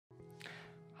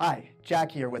Hi,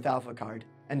 Jack here with AlphaCard,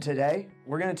 and today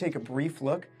we're going to take a brief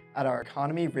look at our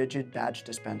Economy Rigid Badge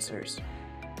Dispensers.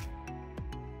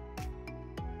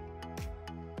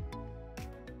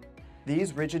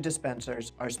 These rigid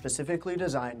dispensers are specifically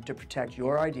designed to protect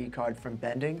your ID card from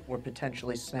bending or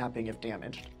potentially snapping if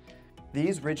damaged.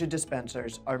 These rigid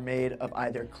dispensers are made of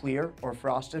either clear or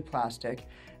frosted plastic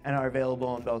and are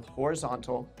available in both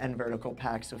horizontal and vertical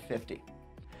packs of 50.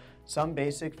 Some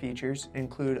basic features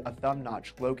include a thumb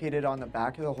notch located on the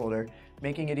back of the holder,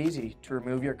 making it easy to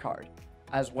remove your card,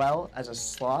 as well as a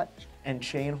slot and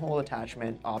chain hole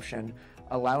attachment option,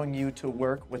 allowing you to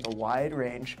work with a wide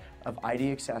range of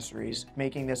ID accessories,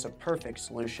 making this a perfect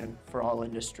solution for all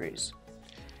industries.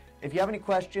 If you have any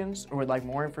questions or would like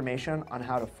more information on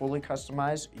how to fully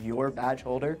customize your badge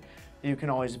holder, you can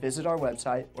always visit our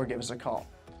website or give us a call.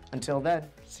 Until then,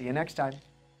 see you next time.